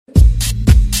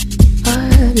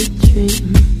had a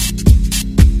dream.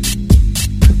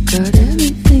 I got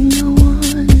everything I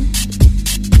wanted,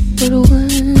 but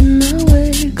when I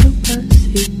wake up I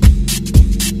see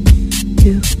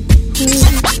you with me.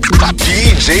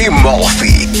 DJ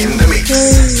Molfy in the mix.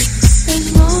 As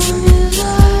long as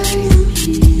I'm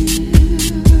here,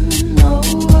 no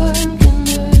one can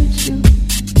hurt you.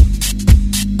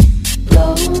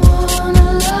 Don't wanna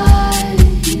lie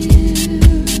to you,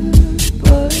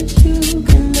 but you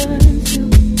can learn to.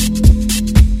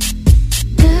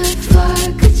 If I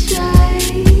could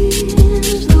change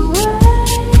the way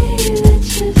that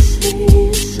you see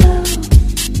yourself,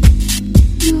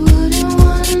 you wouldn't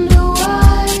wonder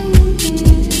why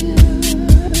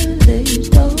they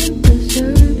don't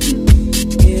deserve you.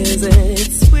 Isn't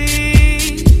it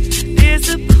sweet?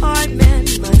 Disappointment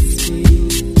must be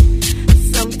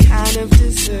some kind of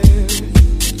dessert.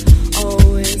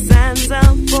 Always ends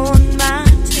up on my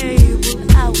table.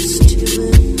 I was too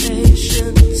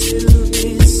impatient to be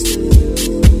served.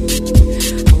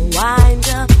 I wind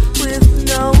up with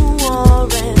no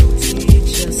warranty,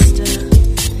 just a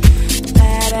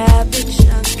bad habit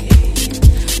junkie.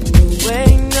 No way,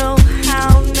 no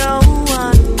how, no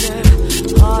wonder.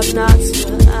 Hard knocks,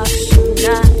 but I should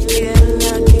not get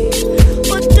lucky.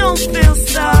 But don't feel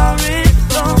sorry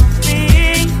for me,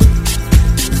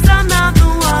 'cause I'm not the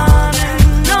one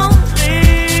and only.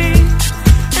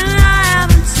 And I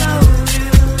haven't told you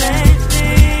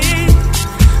lately.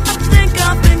 I think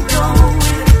I've been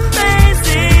going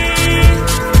crazy,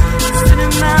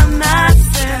 sitting by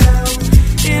myself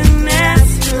in this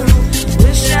room,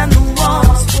 wishing the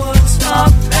walls would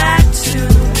talk back to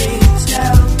me.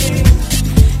 Tell me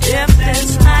if this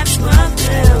life's worth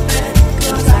living,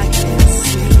 'cause I can't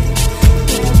see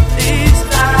with these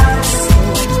eyes. So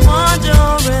I'm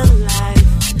wandering life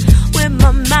with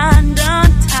my mind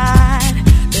untied.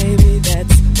 Maybe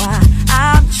that's why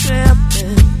I'm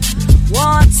tripping.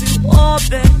 Want to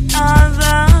orbit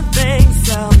other things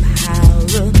somehow.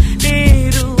 The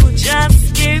needle just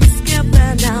keeps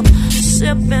skipping. I'm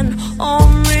sipping on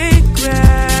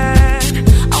regret.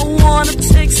 I wanna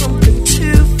take something to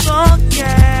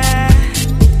forget,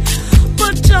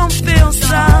 but don't feel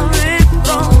sorry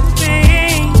for me,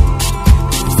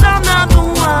 'cause I'm not the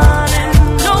one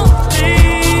and only.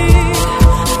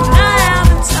 And I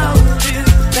haven't told you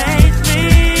lately.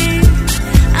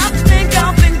 I think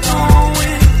I've been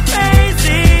going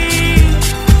crazy,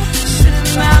 sitting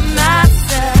by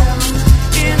myself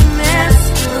in this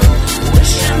room,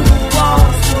 wishing the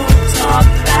walls would talk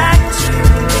back to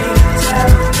me.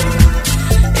 Tell me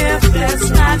if this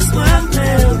life's worth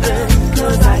living,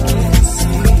 'cause I can't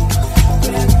see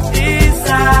with these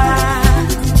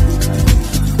eyes.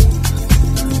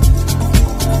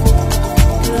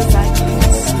 'Cause I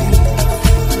can't see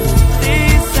with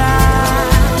these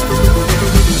eyes.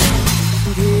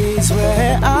 Ngizwe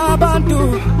abantu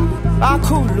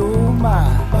bakhuluma,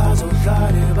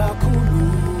 bazodlale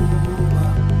bakhuluma,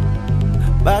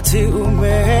 bathi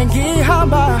ume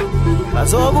ngihamba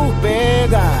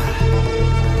bazokubheka.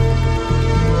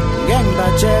 Ngeke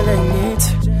ngibatshele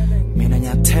ngithi mina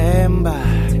ngiyathemba,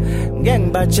 ngeke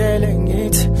ngibatshele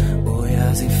ngithi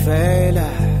uyazifela.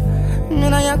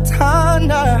 Mina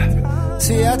ngiyakuthanda,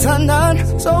 siyathandana,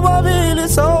 sobabili,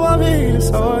 sobabili,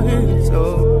 sobabili, so.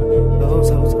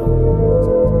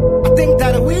 I think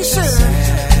that we should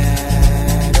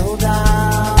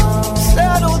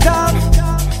settle down,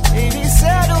 baby,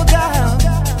 settle down,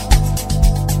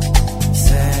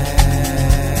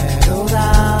 settle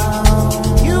down.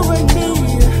 You and me,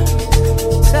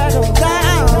 settle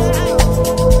down,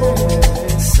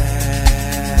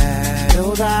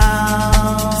 settle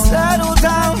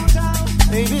down,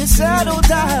 baby, settle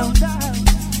down,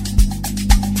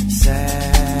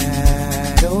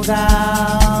 settle down.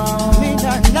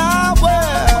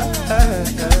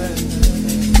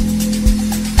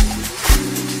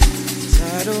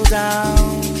 Settle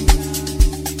down,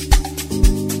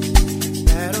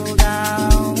 settle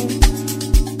down.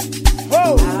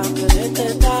 Whoa.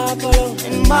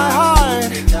 In my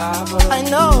heart, I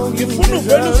know you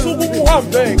deserve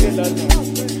Angel,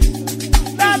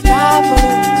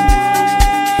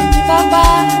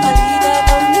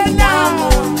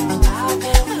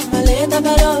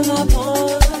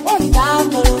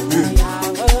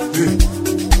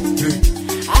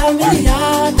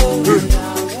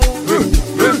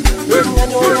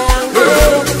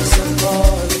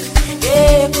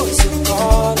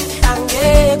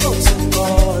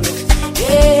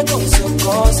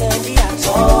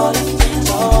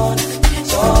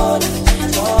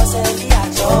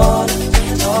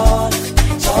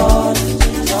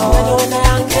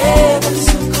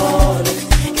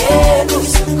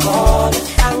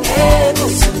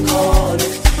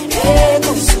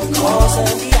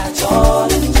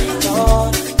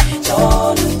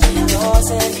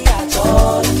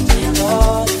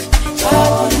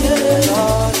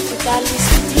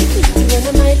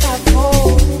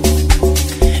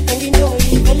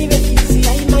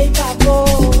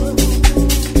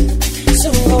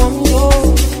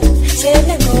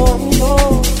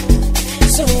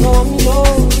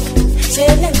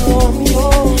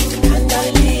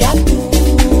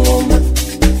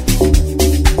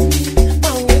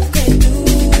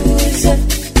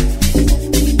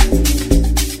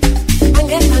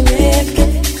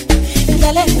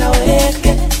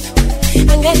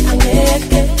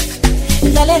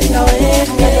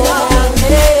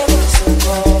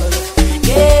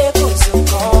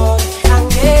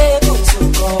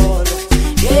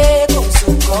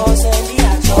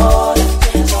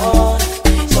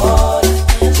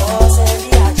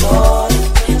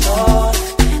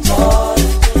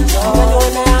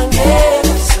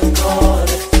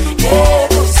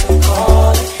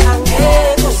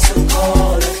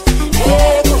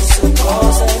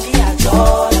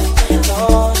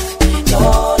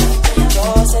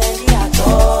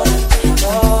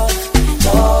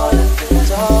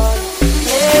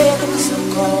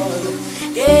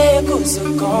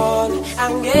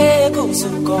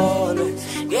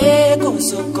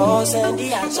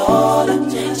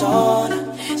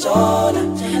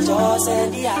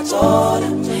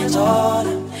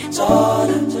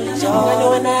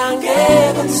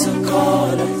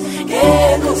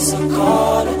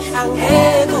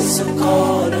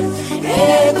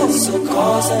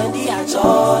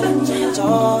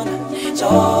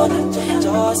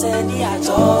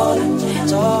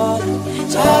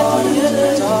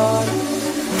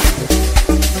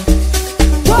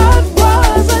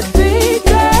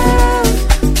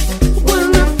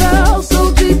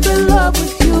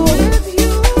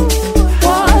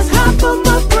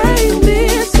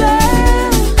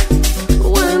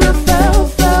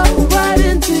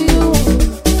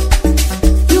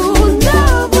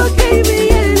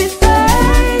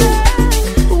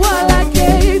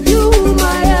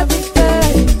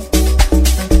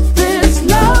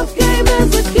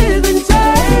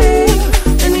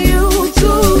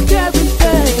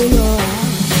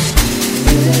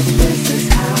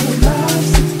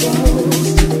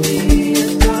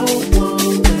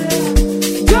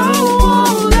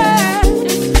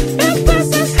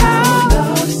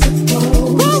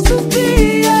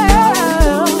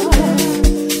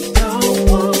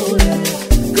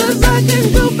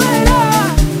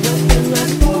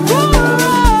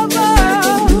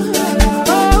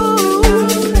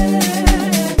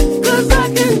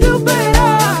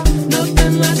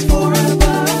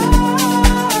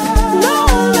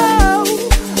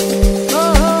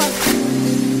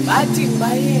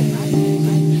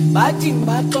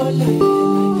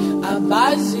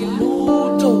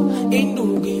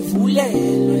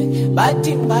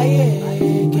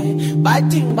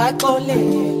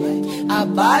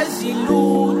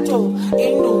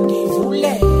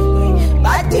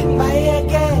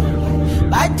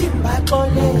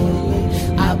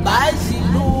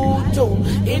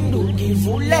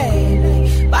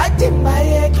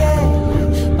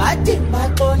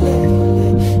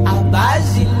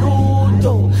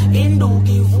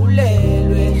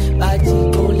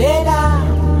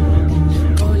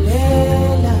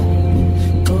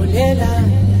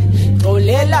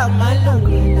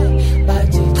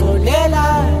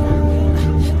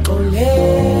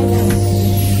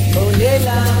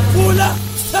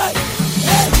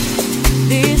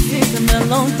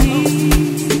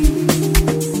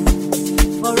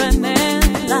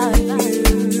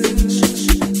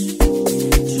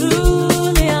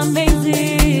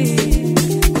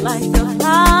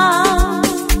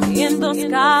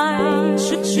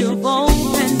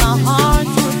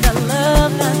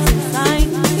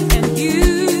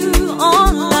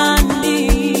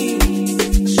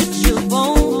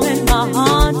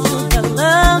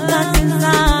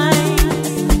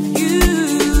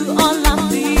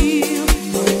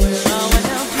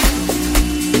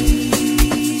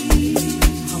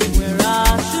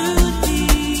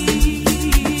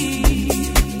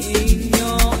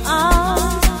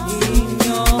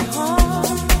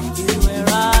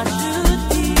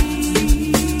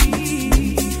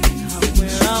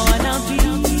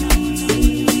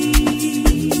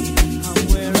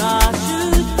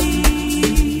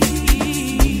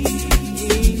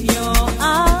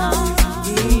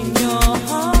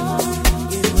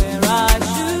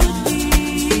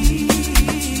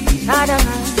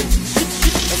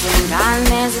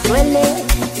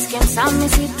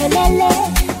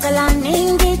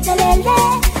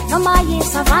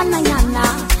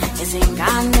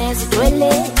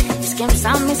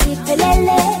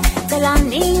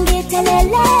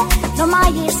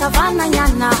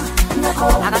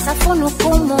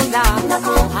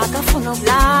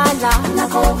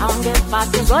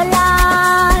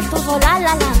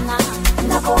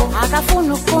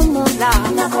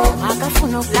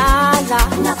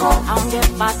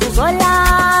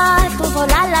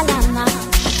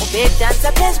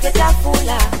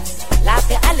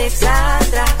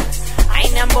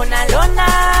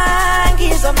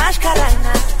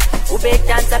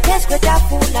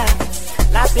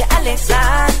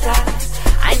 Alexandra,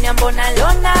 ay, nyambona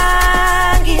lona,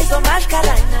 ngizo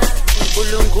mashkalana.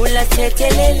 Ungula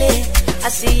tethelele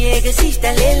asiyeke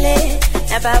sidlalele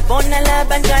nababona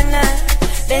labantwana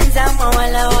benza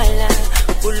mawala wala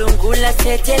Ungula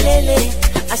tethelele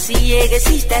asiyeke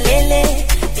sidlalele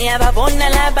nababona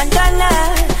labantwana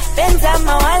benza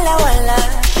mawala wala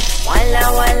wala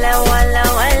wala wala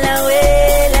wala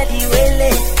wela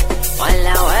diwele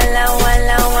wala wala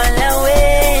wala wala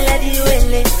wela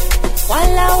diwele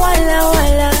wala wala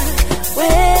wala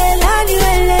wela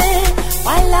diwele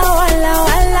wala wala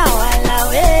wala wala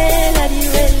wela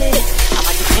diwele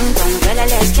abati kingdom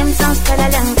kelele skim sounds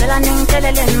kelele kelele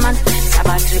kelele man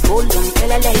sabati bolum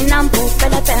kelele nampu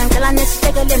kelele kelele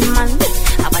kelele man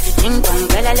abati kingdom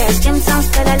kelele skim sounds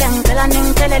kelele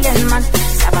kelele man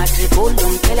sabati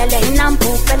bolum kelele nampu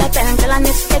kelele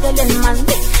kelele kelele man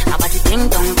abati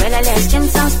kingdom kelele skim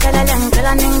sounds kelele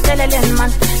kelele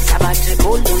man sabati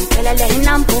bolum kelele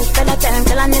nampu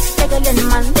kelele kelele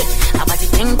man abati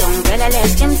kingdom kelele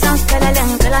skim sounds kelele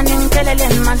kelele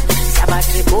man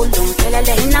sabati bolum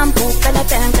kelele nampu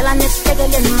kelele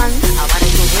kelele man abati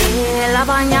la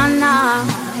bañana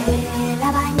la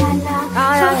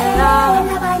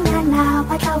bañana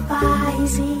patau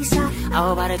paisisa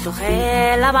abare tu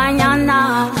la bañana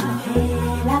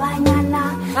la bañana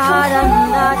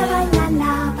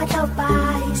patau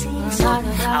paisisa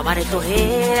abare tu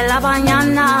la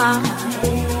bañana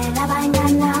la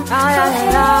bañana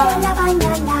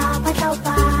patau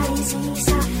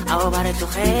paisisa abare tu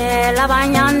la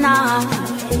bañana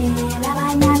la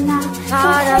bañana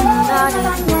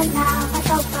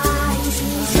patau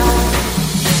paisisa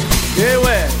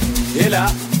Ewe, ela,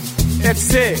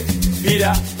 exe,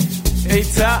 vida,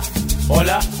 eita,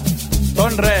 hola,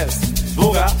 tonres,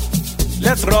 buga,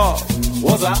 let's roll,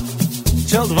 waza,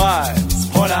 chilled vibes,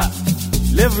 hola,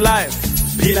 live life,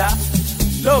 vida,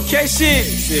 location,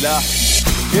 sila.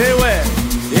 Ewe,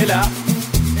 ela,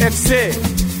 exe,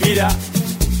 vida,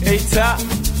 eita,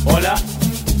 hola,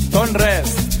 tonres,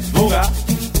 buga,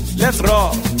 let's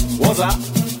roll, waza,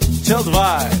 chilled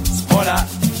vibes, hola,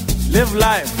 live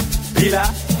life, vida,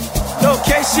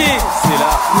 location,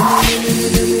 sila,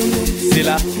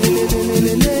 sila,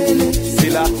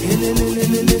 sila,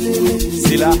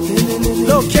 sila,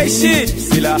 location,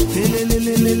 sila,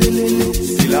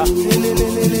 sila,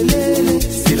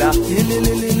 sila,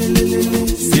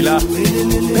 sila,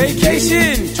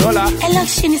 vacation, chola.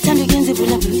 Election is time to get the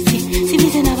bullet.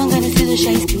 Sibize nabangana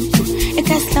sizoshaya isigugu.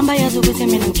 Ekasihlamba yazi ukuthi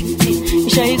mina ngikuthi.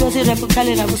 Ishayiko sirap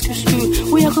khale nakuskusku.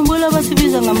 Uyakhumbula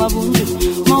basibiza ngamabunju.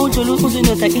 Mawujolo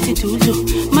uzindoda isidudu.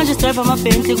 Manje driver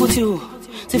amaBentley kuthi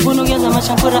sifuna ukuyenza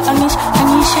amashampura angisha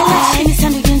election is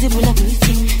time to get the bullet.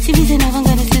 Sibize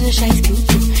nabangana sizoshaya isigugu.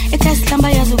 Ekasihlamba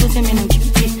yazi ukuthi mina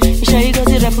ngikuthi. Ishayiko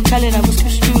sirap khale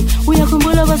nakuskusku.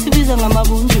 Uyakhumbula basibiza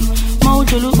ngamabunju.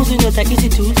 Mawujolo uzindoda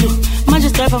isidudu. Manje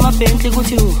driver amaBentley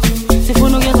kuthi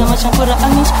sifuna ukuyenza amashampura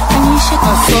angisha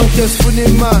asonke sifuna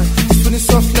imali sifuna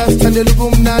soft life thandela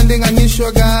ubumnandi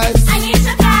ngangisho guys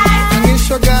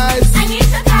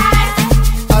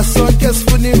asonke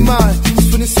sifuna imali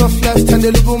sifuna soft life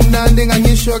thandela ubumnandi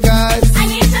ngangisho guys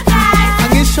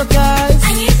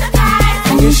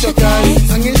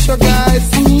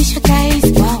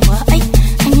wow wow ay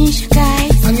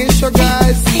angisha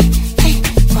guys ay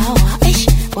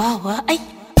wow wow ay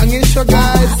Angisha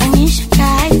guys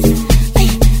ay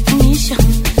angisha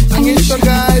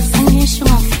guys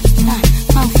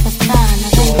mafutana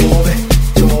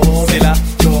Sila,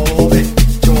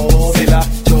 sila,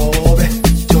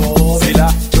 sila,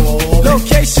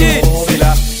 location,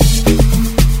 sila.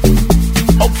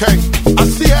 Okay, I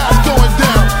see how it's going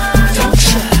down.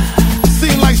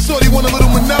 Seem like shorty want a little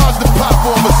menage to pop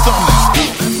off or something.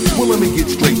 Well, let me get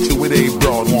straight to it. A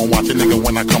broad won't watch a nigga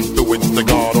when I come through it. It's the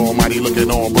God Almighty looking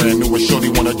all brand new. And shorty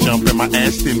wanna jump in my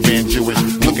Aston Van Jewish.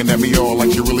 Looking at me all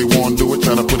like you really wanna do it.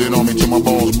 Try to put it on me till my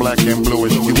balls black and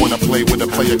bluish. You wanna play with a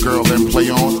player girl, then play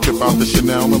on. Skip out the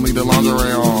Chanel and leave the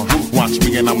lingerie on. Watch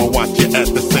me and I'ma watch you at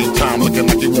the same time. Looking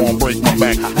like you won't break my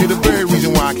back. You're the very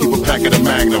reason why I keep a pack of the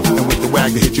Magnum. And with the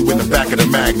wag to hit you in the back of the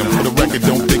Magnum. For the record,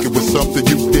 don't think it was something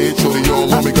you did. Shorty all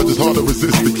on me cause it's hard to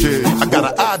resist the kid. I got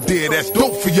an idea that's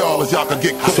dope for y'all as y'all can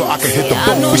get close so I can hit the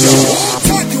boat for y'all.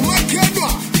 Fire.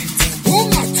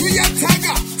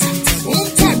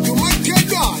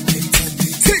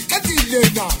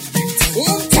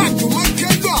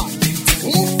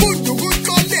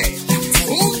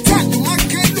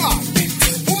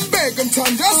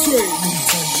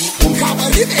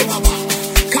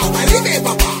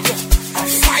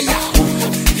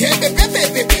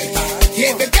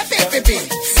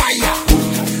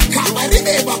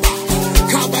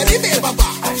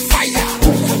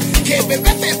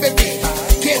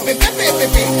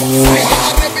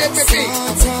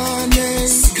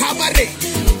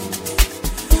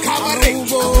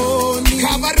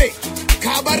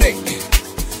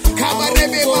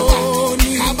 Kabarebe baba,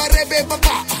 kabarebe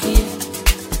baba,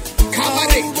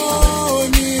 kabare.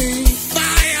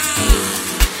 Fire.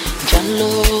 Jalo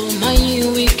my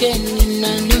weekend in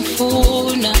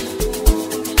Anfuna.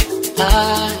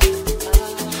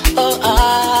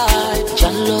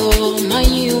 Jalo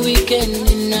my weekend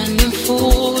in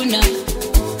Anfuna.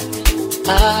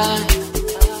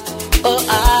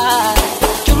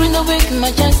 During the week, my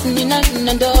chance Nina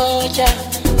and Doja.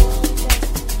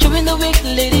 During the week,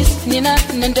 ladies Nina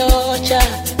and Doja.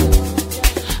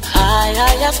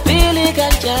 I spilling a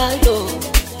jalo.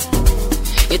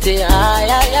 It's a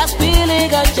I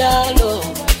spilling a jalo.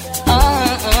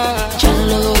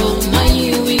 Jalo, my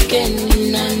weekend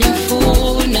in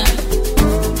Anfuna.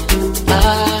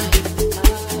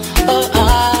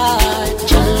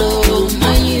 Jalo,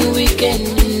 my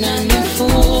weekend in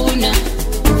Anfuna.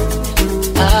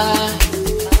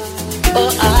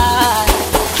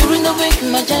 During the week,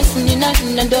 my chance Nina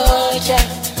and Doja.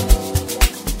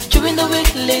 During the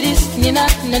week, ladies Nina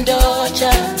and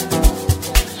Doja.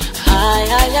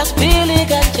 I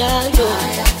spilling a jalo.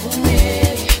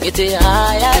 It's a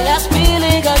I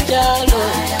spilling a jalo.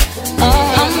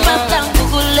 I'm batang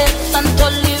Google,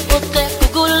 Santoli Ute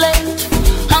Google.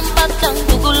 I'm batang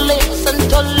Google,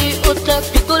 Santoli Ute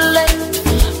Google.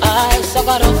 I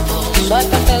Sagaropo,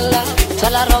 Swapella,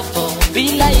 Talaropo, be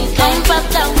like I'm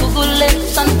batang Google,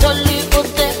 Santoli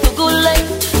Ute Google.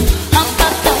 I'm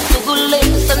batang Google,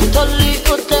 Santoli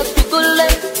Ute Google.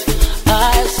 I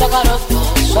Sagaropo,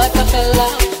 Swapella,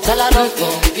 Talaropo,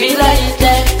 be like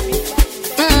that.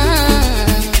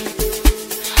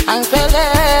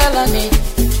 Angelelani,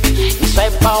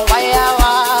 swipe a wire.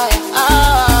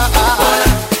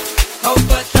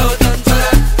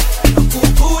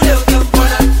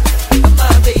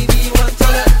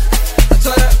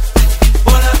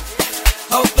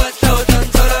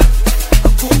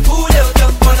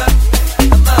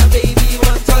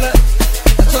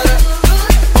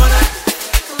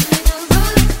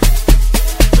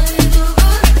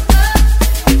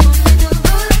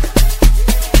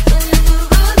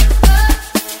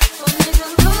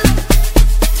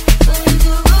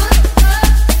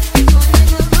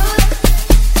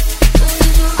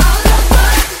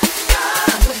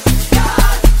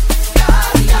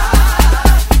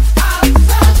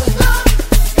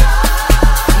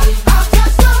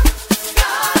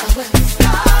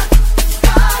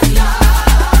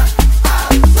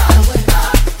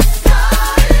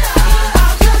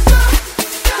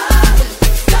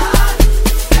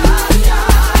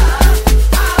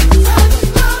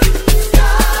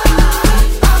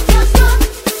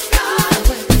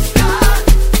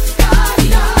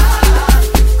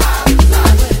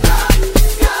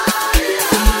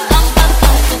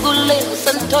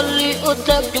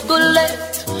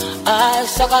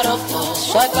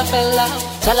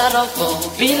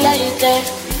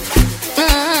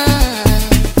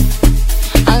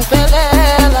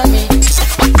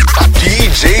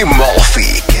 DJ Molfy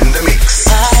in the mix.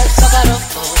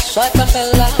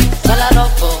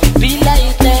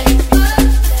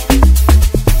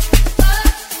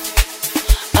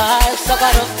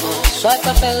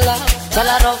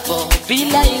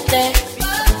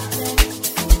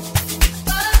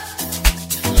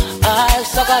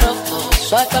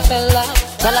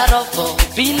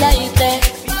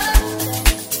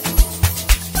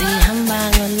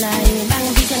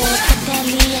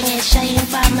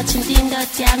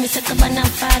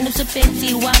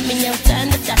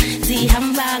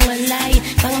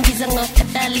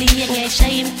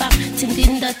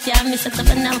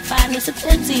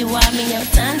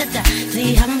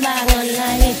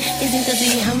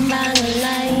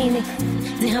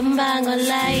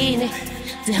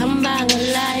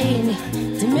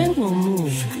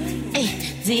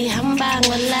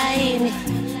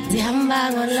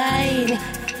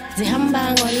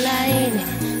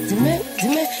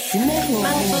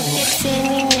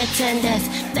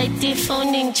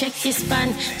 Check his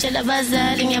span, Chela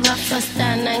Bazaling, your first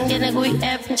stand. I'm gonna go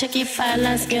app and check your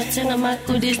balance. Get to my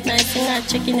good is nice, and I'm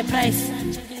checking the price.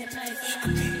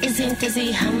 Isn't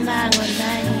the Hambang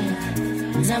online?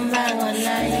 Zambang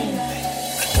online.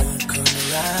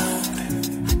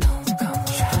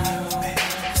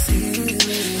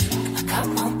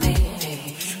 Come on,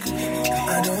 baby.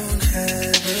 I don't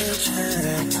have a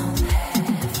chance.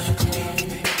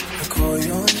 I call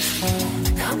you on the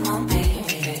phone. Come on, baby.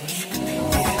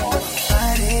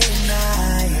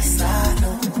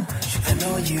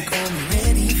 You gon' be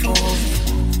ready for me,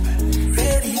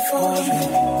 ready for me.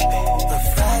 A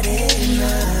Friday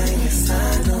night, yes I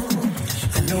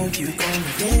know you gon'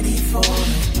 be ready for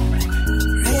me,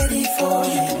 ready for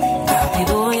me. Papi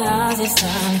voy a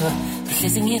desamba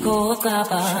Blessing iko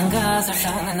kabanga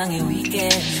Sahlangana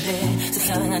nge-weekend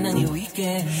Sahlangana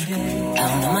nge-weekend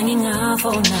Awunoma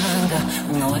ngingafonanga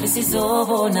Ungawali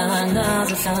sizobonana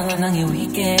Sahlangana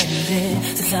nge-weekend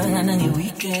Sahlangana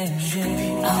nge-weekend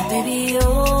Oh baby yo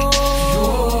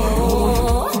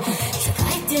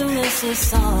Sakayiti mesi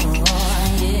song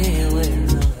Yeah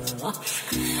well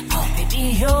Oh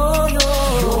baby yo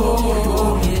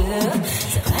Yeah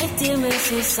Sakayiti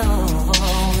mesi song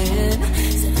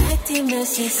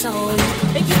Messy soul.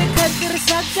 Ekire kanker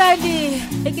sakadi,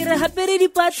 ekire haperi di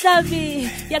patami,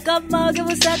 yakama ke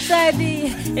musakadi,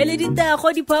 elidita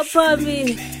ko di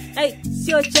papami. Ay,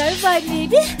 sio chai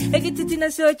vanidi, ekitina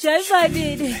sio chai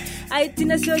vanidi. Ay,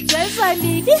 tina sio chai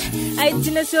vanidi, ay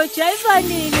tina sio chai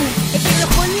vanidi. Ekire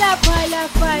khula pala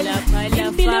pala,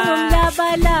 impilo laba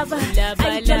laba,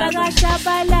 ay talaga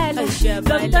shabalala.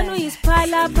 Doktanu is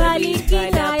pala pali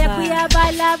kina ya kuya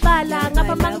bala bala,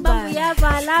 ngapa mangbang ya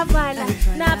bala bala.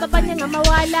 Na papanya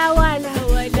ngamawala wala,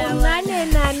 ngane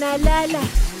na lala.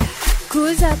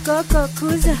 Kuza koko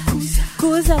kuza,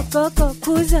 kuza koko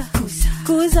kuza.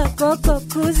 Kuza koko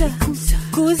kuza,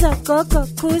 kuza koko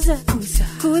kuza,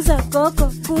 kuza koko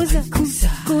kuza,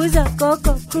 kuza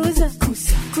koko kuza,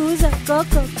 kuza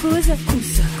koko kuza,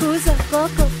 kuza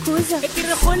koko kuza.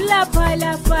 Ekire khula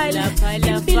pala pala,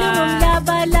 impilo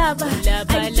laba laba,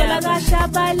 ay talaga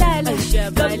shabalala.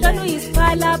 Doktanu is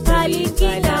pala pali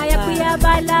kina ya kuya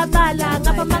bala bala,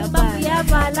 ngapa mangbang ya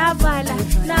bala bala.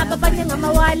 Na papanya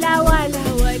ngamawala wala,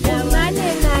 ngane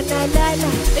na lala.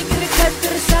 Ekire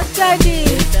kanker sakadi.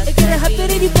 Ekire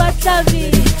haperi di patami,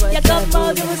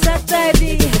 yakama ke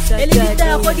musakadi,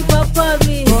 elidita ko di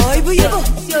papami.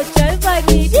 Sio chai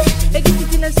vanidi,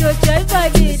 ekitina sio chai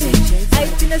vanidi, ay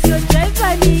tina sio chai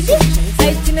vanidi,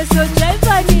 ay tina sio chai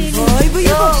vanidi.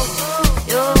 Yo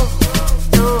yo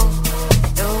yo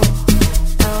yo yo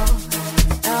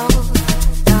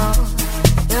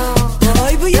yo yo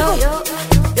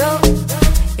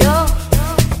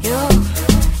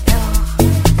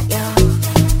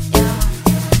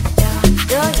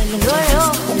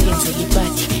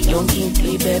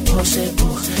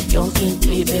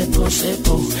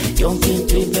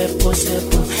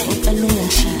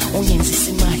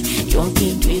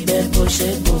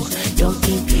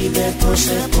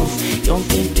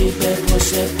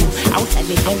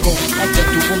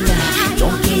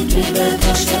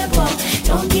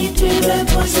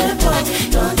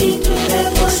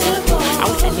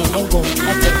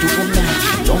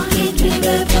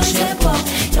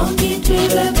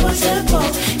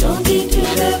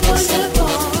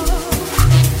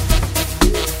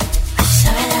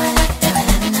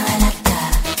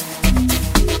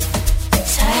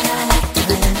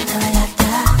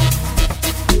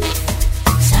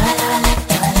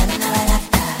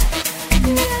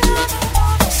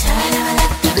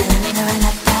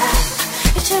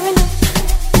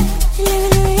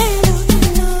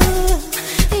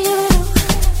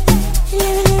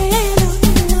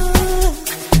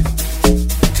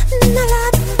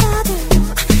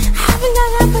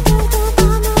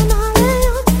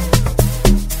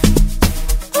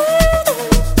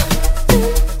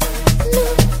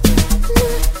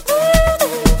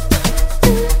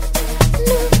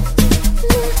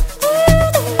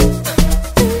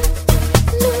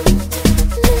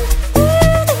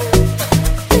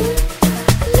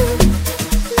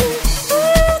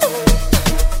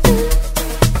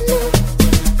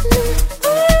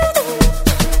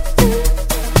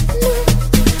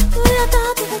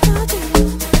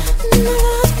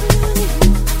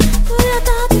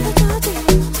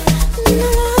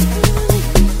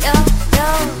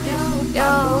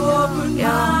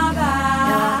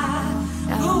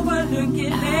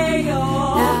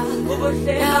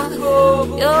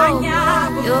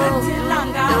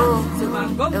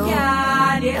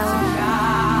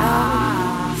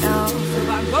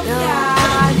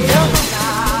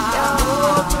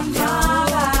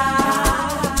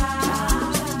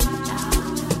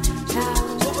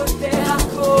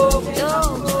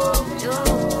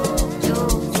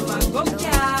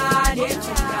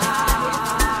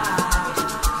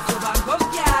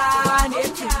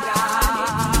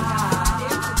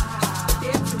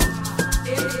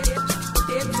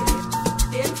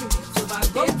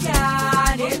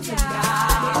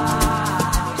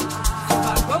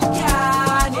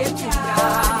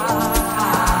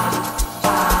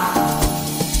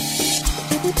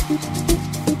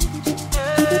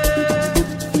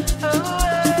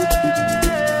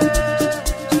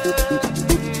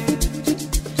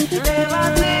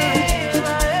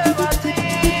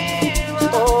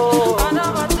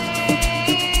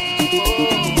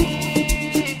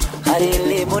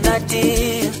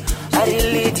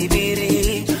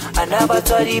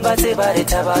batswadi ba tseba re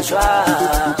thaba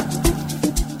jwang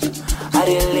a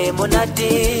re le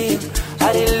monate a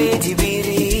re le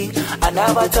dibiri ana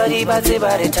batswadi ba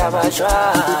tseba re thaba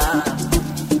jwang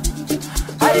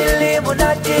a re le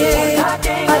monate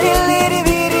a re le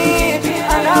dibiri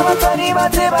ana batswadi ba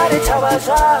tseba re thaba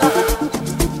jwang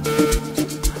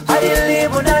a re le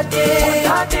monate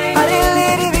a re le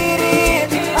dibiri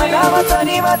ana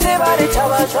batswadi ba tseba re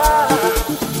thaba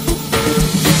jwang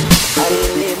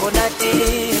Arili monate,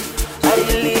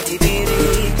 arili tibiri,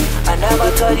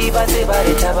 anabatori bate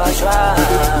bare tabashwa.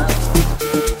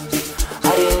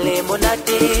 Arili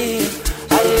monate,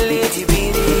 arili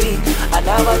tibiri,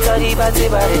 anabatori bate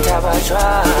bare tabashwa.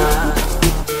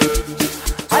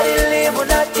 Arili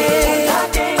monate,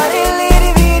 arili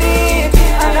tibiri,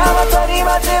 anabatori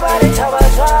bate bare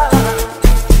tabashwa.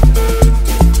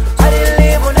 Arili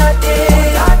monate,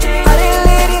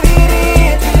 arili tibiri,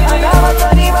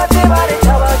 anabatori bate bare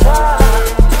tabashwa.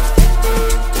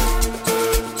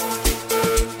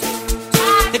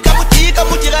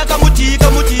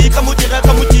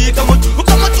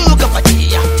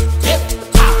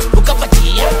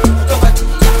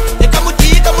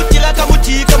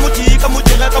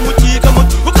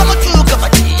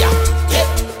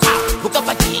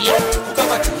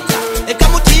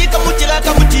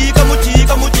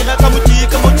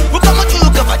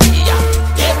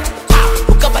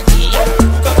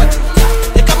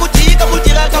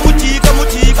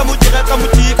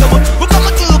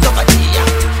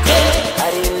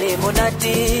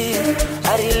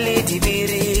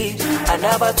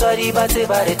 Batswadi ba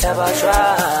tseba re thaba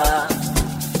jwang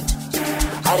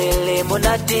a re le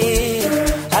monate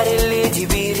a re le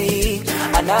dibiri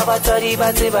ana batswadi ba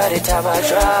tseba re thaba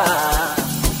jwang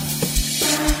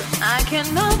I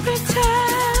cannot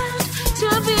pretend to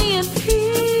be in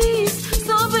peace,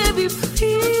 so baby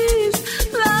please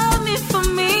love me for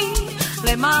me,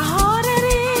 let my heart at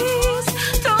ease,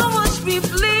 don't watch me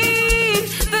bleed,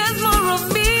 there's more of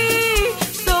me,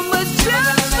 so much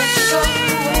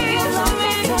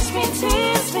just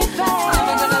tease me back.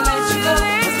 I'm gonna let you go.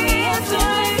 It's me and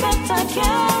feeling that I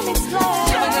can't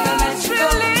explain. I'm gonna let you go.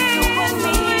 You and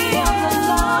me are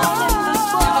alone in this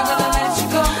world. I'm gonna let you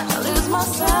go. I lose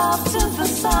myself to the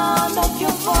sound of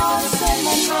your voice and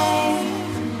my name.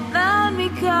 Let me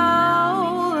go.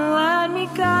 Let me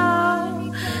go.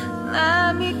 Let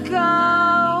me go.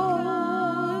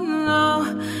 No,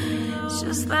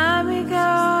 just let me go.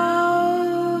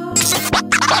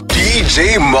 DJ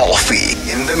Molfy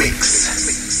in the mix.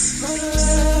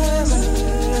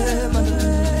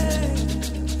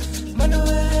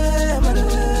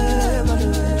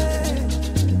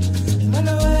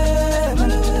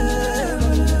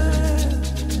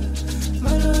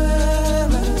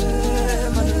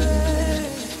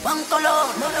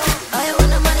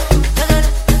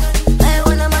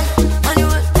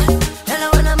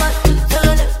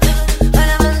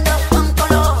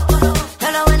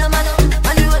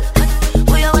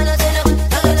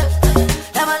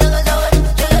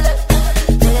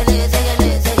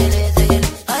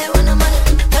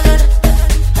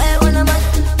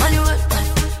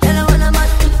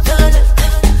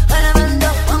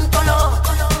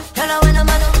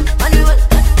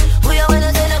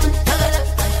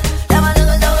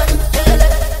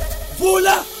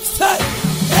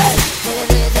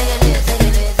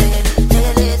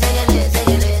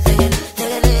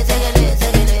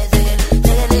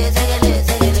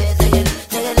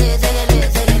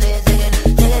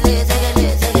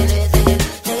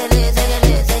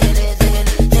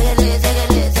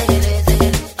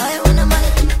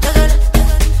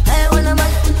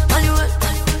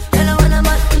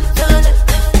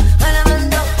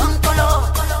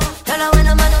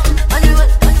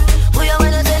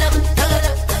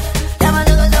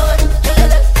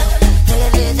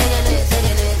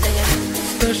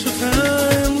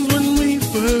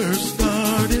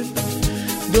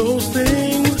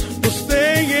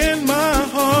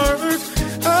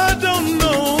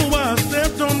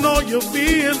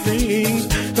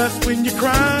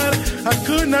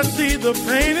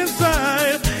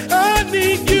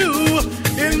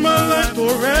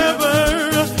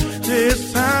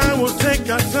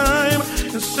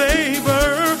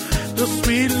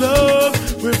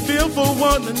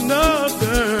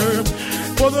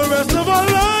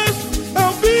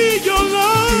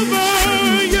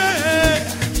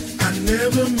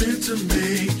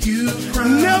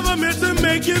 Never meant to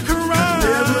make you cry. I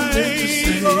never meant to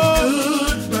say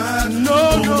goodbye. No,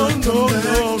 no, no,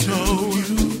 no, no.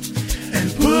 And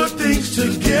put things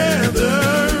together.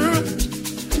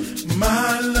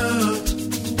 My love,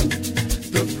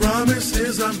 the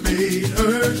promises I made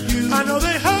hurt you. I know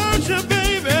they hurt you,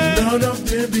 baby. baby. None of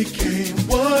them became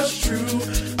what's true.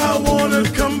 I wanna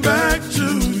come back to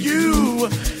you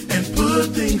and put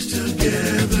things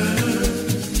together.